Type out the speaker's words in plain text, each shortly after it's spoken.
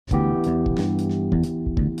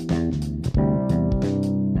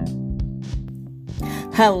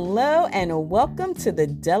Hello and welcome to the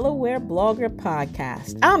Delaware Blogger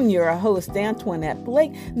Podcast. I'm your host, Antoinette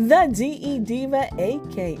Blake, the DE Diva,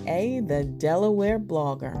 aka the Delaware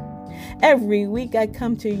Blogger. Every week I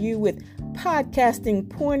come to you with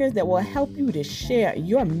podcasting pointers that will help you to share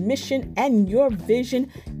your mission and your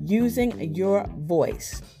vision using your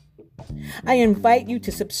voice. I invite you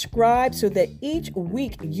to subscribe so that each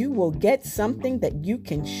week you will get something that you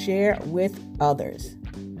can share with others.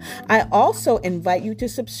 I also invite you to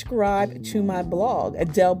subscribe to my blog at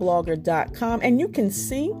delblogger.com, and you can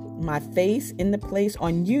see my face in the place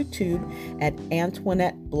on YouTube at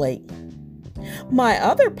Antoinette Blake. My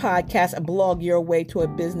other podcast, Blog Your Way to a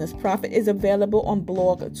Business Profit, is available on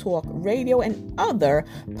Blog Talk Radio and other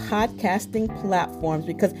podcasting platforms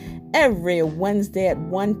because every Wednesday at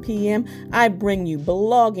 1 p.m. I bring you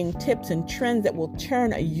blogging tips and trends that will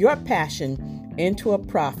turn your passion into a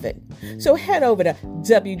profit. So head over to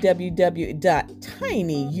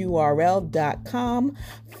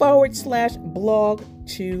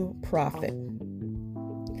www.tinyurl.com/blog-to-profit.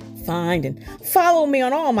 Find and follow me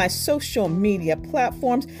on all my social media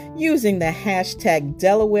platforms using the hashtag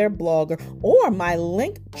Delaware Blogger or my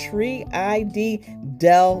Linktree ID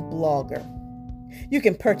Del Blogger. You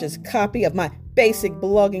can purchase a copy of my basic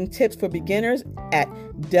blogging tips for beginners at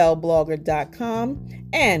delblogger.com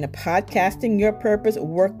and Podcasting Your Purpose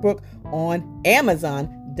workbook on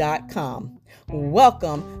Amazon.com.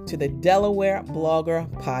 Welcome to the Delaware Blogger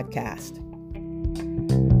Podcast.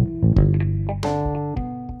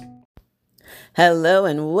 Hello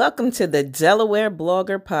and welcome to the Delaware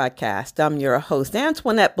Blogger Podcast. I'm your host,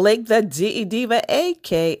 Antoinette Blake, the DE Diva,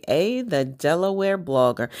 aka the Delaware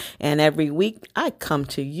Blogger. And every week I come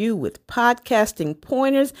to you with podcasting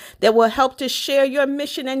pointers that will help to share your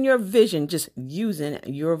mission and your vision just using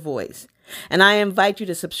your voice. And I invite you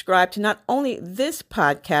to subscribe to not only this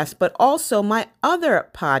podcast, but also my other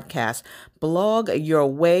podcast, Blog Your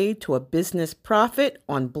Way to a Business Profit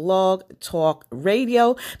on Blog Talk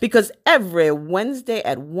Radio, because every Wednesday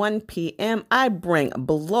at 1 p.m. I bring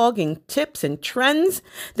blogging tips and trends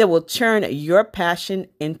that will turn your passion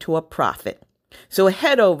into a profit. So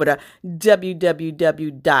head over to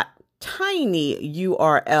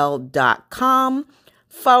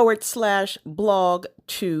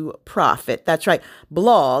www.tinyurl.com/blog-to-profit. That's right.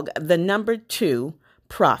 Blog, the number 2,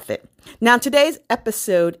 profit. Now, today's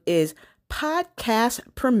episode is podcast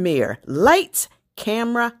premiere. Lights,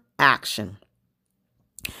 camera, action.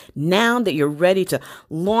 Now that you're ready to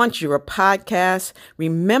launch your podcast,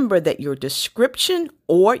 remember that your description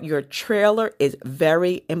or your trailer is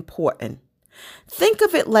very important. Think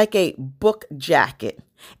of it like a book jacket.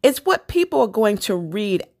 It's what people are going to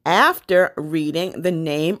read after reading the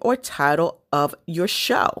name or title of your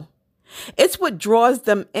show. It's what draws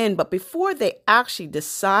them in, but before they actually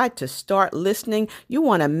decide to start listening, you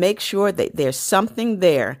want to make sure that there's something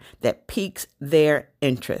there that piques their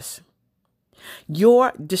interest.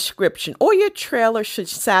 Your description or your trailer should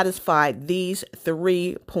satisfy these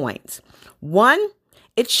 3 points. 1,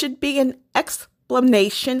 it should be an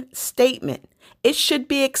explanation statement. It should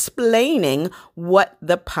be explaining what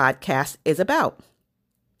the podcast is about.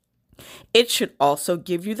 It should also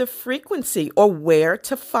give you the frequency or where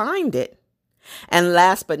to find it. And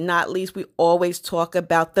last but not least, we always talk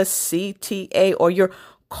about the CTA or your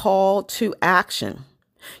call to action.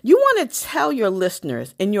 You want to tell your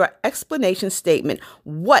listeners in your explanation statement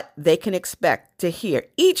what they can expect to hear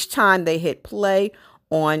each time they hit play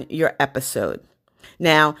on your episode.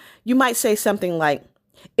 Now, you might say something like,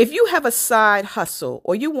 if you have a side hustle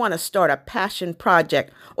or you want to start a passion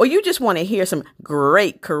project or you just want to hear some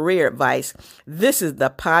great career advice, this is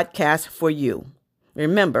the podcast for you.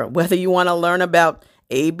 Remember, whether you want to learn about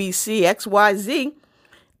ABC, XYZ,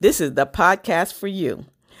 this is the podcast for you.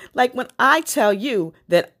 Like when I tell you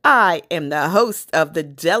that I am the host of the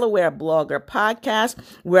Delaware Blogger Podcast,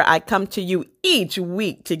 where I come to you each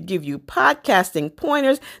week to give you podcasting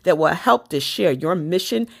pointers that will help to share your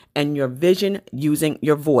mission and your vision using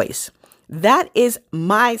your voice. That is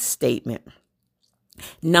my statement.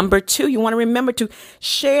 Number 2, you want to remember to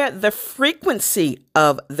share the frequency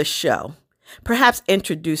of the show. Perhaps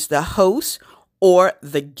introduce the host or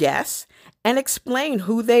the guest and explain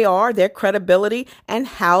who they are, their credibility, and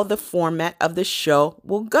how the format of the show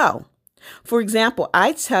will go. For example,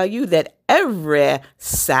 I tell you that every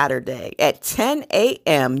Saturday at 10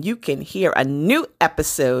 a.m., you can hear a new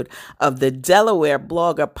episode of the Delaware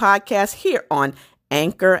Blogger Podcast here on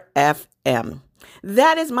Anchor FM.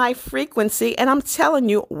 That is my frequency, and I'm telling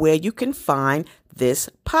you where you can find this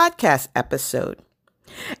podcast episode.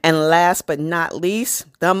 And last but not least,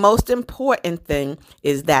 the most important thing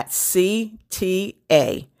is that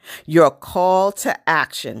CTA. Your call to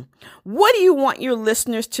action. What do you want your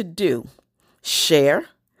listeners to do? Share,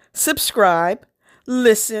 subscribe,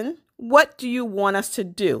 listen. What do you want us to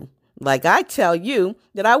do? Like I tell you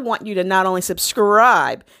that I want you to not only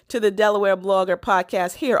subscribe to the Delaware Blogger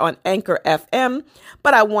podcast here on Anchor FM,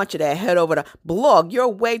 but I want you to head over to Blog Your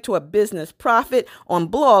Way to a Business Profit on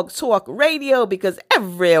Blog Talk Radio, because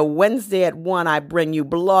every Wednesday at 1, I bring you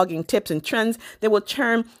blogging tips and trends that will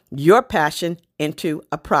turn your passion into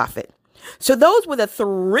a profit. So those were the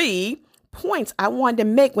 3 points I wanted to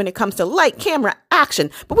make when it comes to light, camera, action.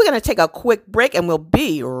 But we're going to take a quick break and we'll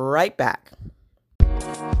be right back.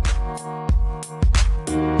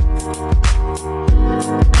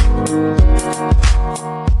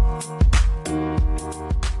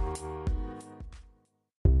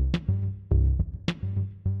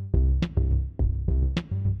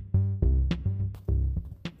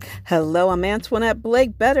 Hello, I'm Antoinette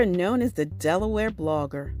Blake, better known as the Delaware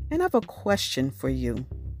Blogger, and I have a question for you.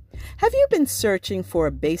 Have you been searching for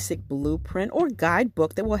a basic blueprint or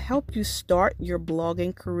guidebook that will help you start your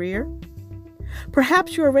blogging career?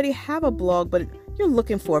 Perhaps you already have a blog, but you're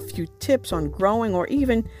looking for a few tips on growing or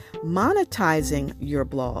even monetizing your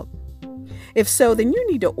blog. If so, then you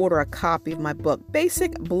need to order a copy of my book,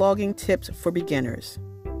 Basic Blogging Tips for Beginners.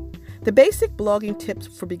 The Basic Blogging Tips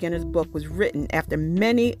for Beginners book was written after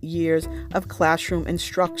many years of classroom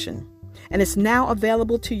instruction, and it's now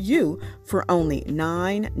available to you for only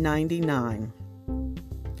 $9.99.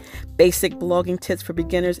 Basic Blogging Tips for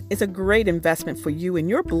Beginners is a great investment for you in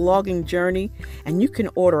your blogging journey, and you can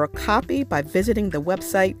order a copy by visiting the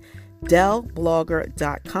website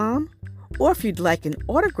delblogger.com, or if you'd like an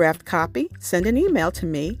autographed copy, send an email to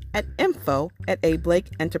me at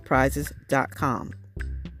info@ablakeenterprises.com.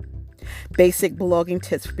 Basic Blogging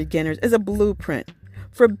Tips for Beginners is a blueprint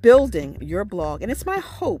for building your blog, and it's my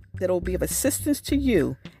hope that it will be of assistance to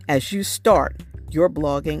you as you start your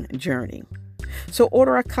blogging journey. So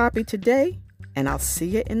order a copy today, and I'll see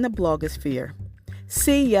you in the blogosphere.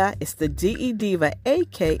 See ya. It's the DE Diva,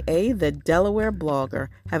 aka the Delaware Blogger.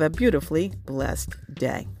 Have a beautifully blessed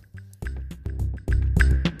day.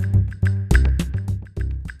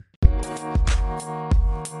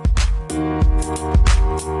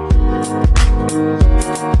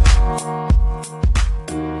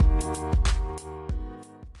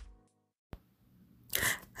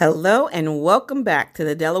 Hello and welcome back to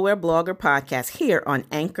the Delaware Blogger podcast here on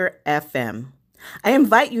Anchor FM. I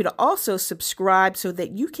invite you to also subscribe so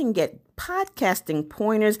that you can get podcasting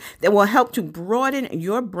pointers that will help to broaden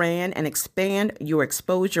your brand and expand your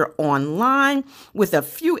exposure online, with a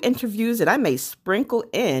few interviews that I may sprinkle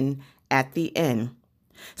in at the end.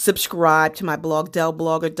 Subscribe to my blog,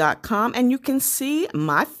 delblogger.com, and you can see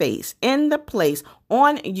my face in the place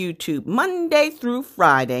on YouTube Monday through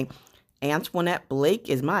Friday. Antoinette Blake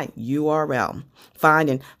is my URL. Find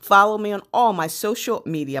and follow me on all my social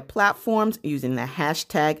media platforms using the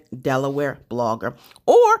hashtag Delaware Blogger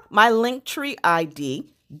or my Linktree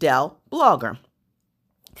ID, Del Blogger.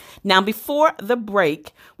 Now, before the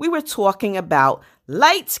break, we were talking about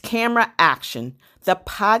Lights, Camera, Action, the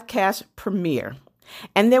podcast premiere.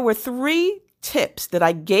 And there were 3 tips that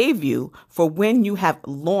I gave you for when you have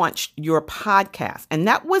launched your podcast. And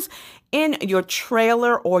that was in your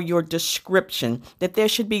trailer or your description, that there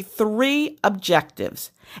should be 3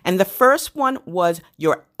 objectives. And the first one was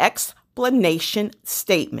your explanation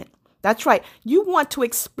statement. That's right. You want to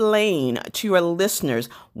explain to your listeners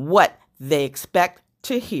what they expect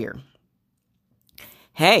to hear.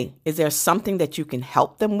 Hey, is there something that you can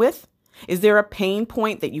help them with? Is there a pain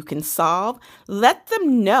point that you can solve? Let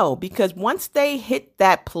them know, because once they hit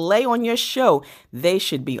that play on your show, they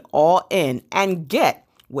should be all in and get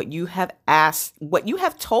what you have asked, what you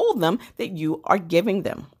have told them that you are giving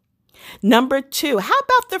them. Number 2, how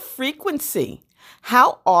about the frequency?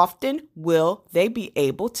 How often will they be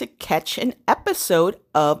able to catch an episode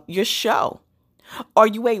of your show? Are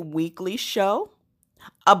you a weekly show,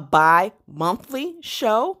 a bi-monthly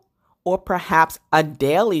show, or perhaps a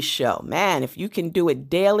daily show? Man, if you can do it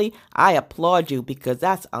daily, I applaud you, because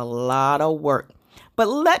that's a lot of work. But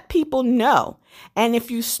let people know. And if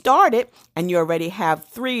you start it and you already have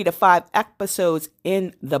 3 to 5 episodes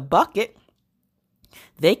in the bucket,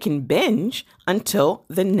 they can binge until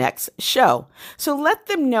the next show. So let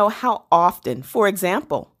them know how often. For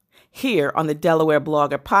example, here on the Delaware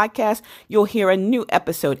Blogger podcast, you'll hear a new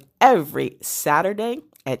episode every Saturday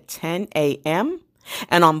at 10 a.m.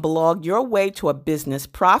 And on Blog Your Way to a Business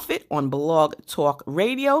Profit on Blog Talk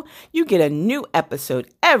Radio, you get a new episode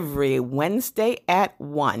every Wednesday at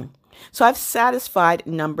 1. So I've satisfied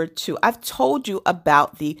number 2. I've told you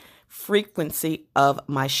about the frequency of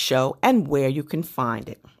my show and where you can find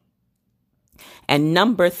it. And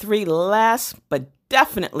number 3, last but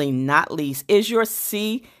definitely not least, is your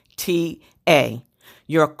CTA,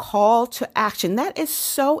 your call to action. That is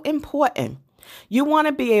so important. You want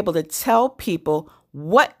to be able to tell people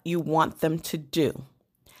what you want them to do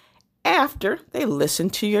after they listen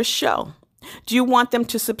to your show. Do you want them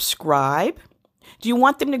to subscribe? Do you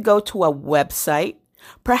want them to go to a website?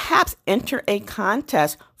 Perhaps enter a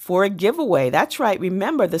contest for a giveaway. That's right.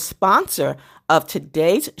 Remember, the sponsor of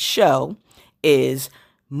today's show is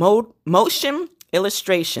Motion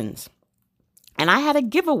Illustrations. And I had a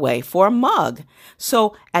giveaway for a mug.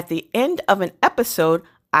 So at the end of an episode,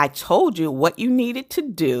 I told you what you needed to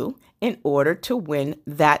do in order to win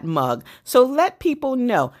that mug. So let people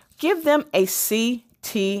know. Give them a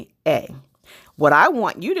CTA. What I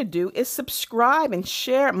want you to do is subscribe and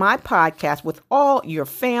share my podcast with all your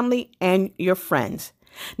family and your friends.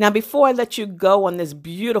 Now, before I let you go on this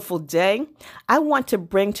beautiful day, I want to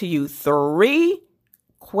bring to you 3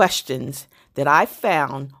 questions that I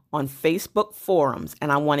found on Facebook forums,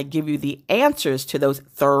 and I want to give you the answers to those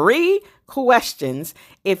 3 questions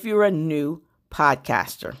if you're a new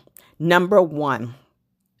podcaster. Number 1,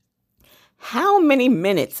 how many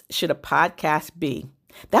minutes should a podcast be?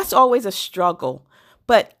 That's always a struggle,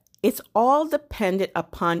 but it's all dependent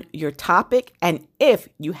upon your topic and if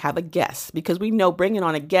you have a guest, because we know bringing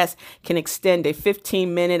on a guest can extend a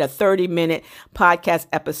 15-minute, a 30-minute podcast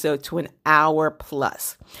episode to an hour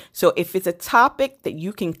plus. So if it's a topic that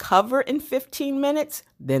you can cover in 15 minutes,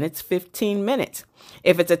 then it's 15 minutes.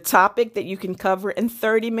 If it's a topic that you can cover in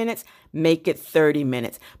 30 minutes, make it 30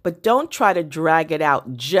 minutes. But don't try to drag it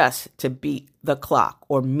out just to beat the clock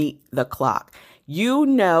or meet the clock. You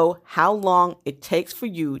know how long it takes for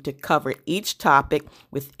you to cover each topic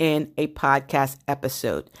within a podcast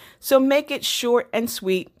episode. So make it short and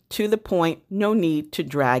sweet, to the point, no need to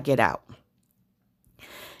drag it out.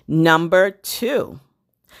 Number 2,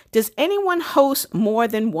 does anyone host more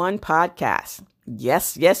than one podcast?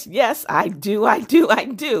 Yes, I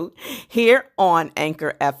do. Here on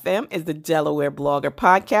Anchor FM is the Delaware Blogger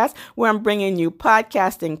Podcast, where I'm bringing you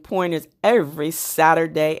podcasting pointers every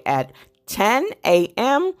Saturday at 10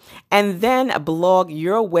 a.m. and then blog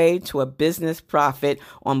your way to a business profit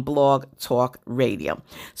on Blog Talk Radio.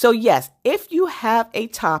 So yes, if you have a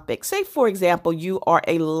topic, say for example, you are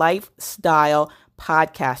a lifestyle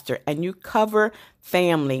podcaster and you cover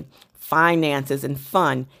family, finances, and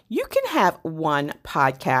fun, you can have one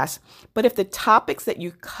podcast. But if the topics that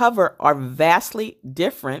you cover are vastly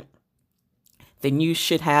different, then you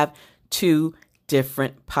should have 2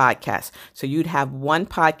 different podcasts. So you'd have one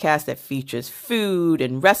podcast that features food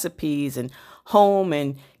and recipes and home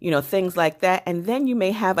and, things like that. And then you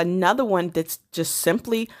may have another one that's just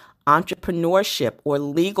simply entrepreneurship or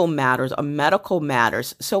legal matters or medical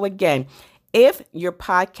matters. So again, if your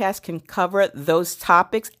podcast can cover those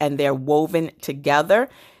topics and they're woven together,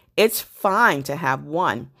 it's fine to have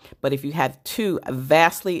one. But if you have 2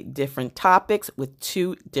 vastly different topics with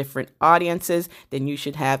 2 different audiences, then you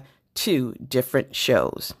should have 2 different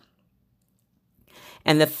shows.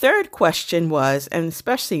 And the third question was, and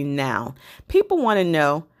especially now, people want to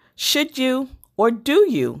know, should you or do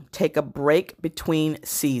you take a break between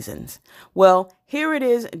seasons? Well, here it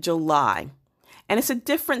is, July, and it's a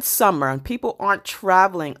different summer and people aren't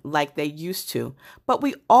traveling like they used to, but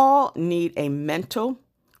we all need a mental,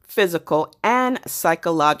 physical, and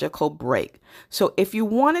psychological break. So if you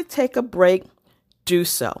want to take a break, do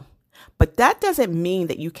so. But that doesn't mean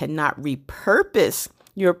that you cannot repurpose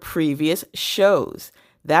your previous shows.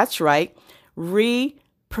 That's right.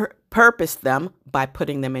 Repurpose them by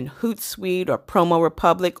putting them in Hootsuite or Promo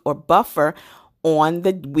Republic or Buffer on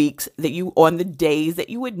the days that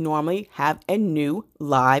you would normally have a new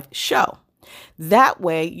live show. That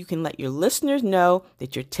way you can let your listeners know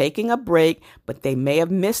that you're taking a break, but they may have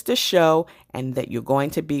missed a show and that you're going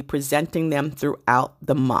to be presenting them throughout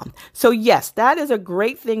the month. So yes, that is a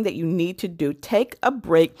great thing that you need to do. Take a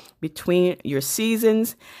break between your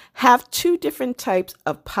seasons. Have 2 different types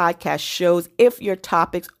of podcast shows if your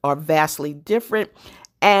topics are vastly different,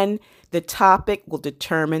 and the topic will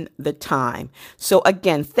determine the time. So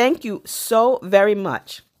again, thank you so very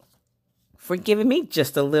much for giving me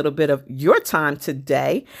just a little bit of your time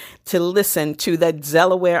today to listen to the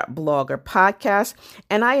Delaware Blogger Podcast.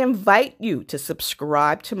 And I invite you to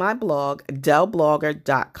subscribe to my blog,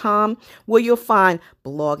 delblogger.com, where you'll find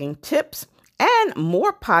blogging tips and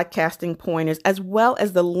more podcasting pointers, as well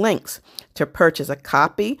as the links to purchase a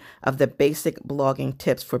copy of the Basic Blogging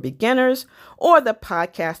Tips for Beginners or the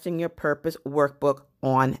Podcasting Your Purpose workbook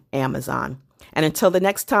on Amazon. And until the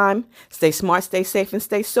next time, stay smart, stay safe, and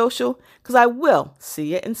stay social, because I will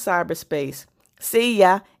see you in cyberspace. See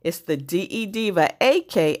ya. It's the DE Diva,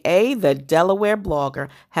 a.k.a. the Delaware Blogger.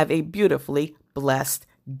 Have a beautifully blessed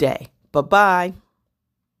day. Bye-bye.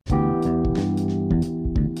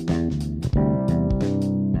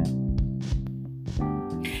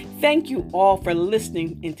 Thank you all for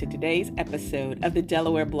listening into today's episode of the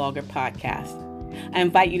Delaware Blogger Podcast. I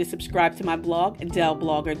invite you to subscribe to my blog at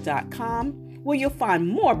delblogger.com, where you'll find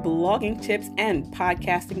more blogging tips and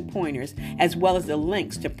podcasting pointers, as well as the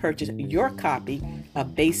links to purchase your copy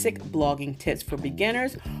of Basic Blogging Tips for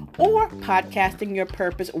Beginners or Podcasting Your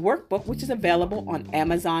Purpose workbook, which is available on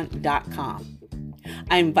Amazon.com.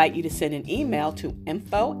 I invite you to send an email to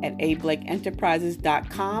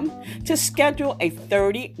info@ablakeenterprises.com to schedule a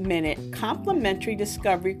 30-minute complimentary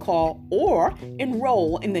discovery call or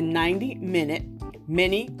enroll in the 90-minute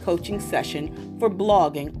mini coaching session for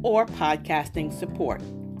blogging or podcasting support.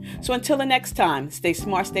 So until the next time, stay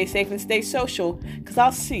smart, stay safe, and stay social, because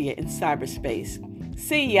I'll see you in cyberspace.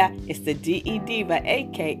 See ya. It's the DE Diva,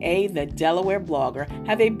 a.k.a. the Delaware Blogger.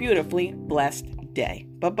 Have a beautifully blessed day.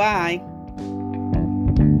 Bye-bye.